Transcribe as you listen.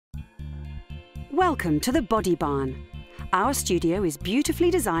Welcome to the BodyBarn. Our studio is beautifully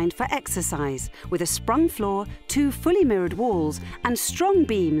designed for exercise, with a sprung floor, 2 fully mirrored walls and strong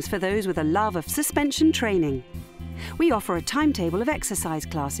beams for those with a love of suspension training. We offer a timetable of exercise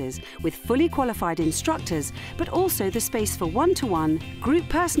classes with fully qualified instructors, but also the space for one-to-one, group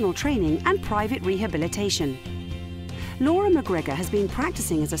personal training and private rehabilitation. Laura McGregor has been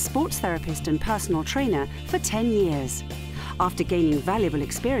practicing as a sports therapist and personal trainer for 10 years. After gaining valuable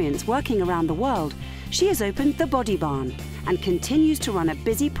experience working around the world, she has opened the BodyBarn and continues to run a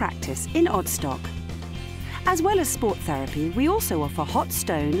busy practice in Odstock. As well as sport therapy, we also offer hot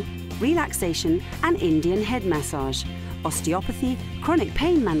stone, relaxation and Indian head massage, osteopathy, chronic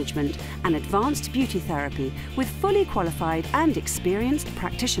pain management and advanced beauty therapy with fully qualified and experienced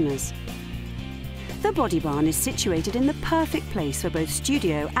practitioners. The BodyBarn is situated in the perfect place for both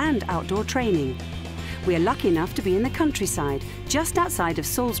studio and outdoor training. We are lucky enough to be in the countryside, just outside of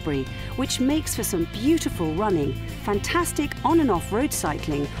Salisbury, which makes for some beautiful running, fantastic on and off road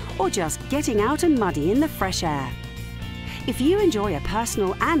cycling, or just getting out and muddy in the fresh air. If you enjoy a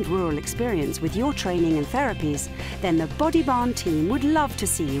personal and rural experience with your training and therapies, then the BodyBarn team would love to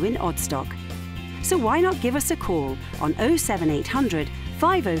see you in Odstock. So why not give us a call on 07800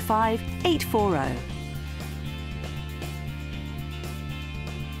 505 840.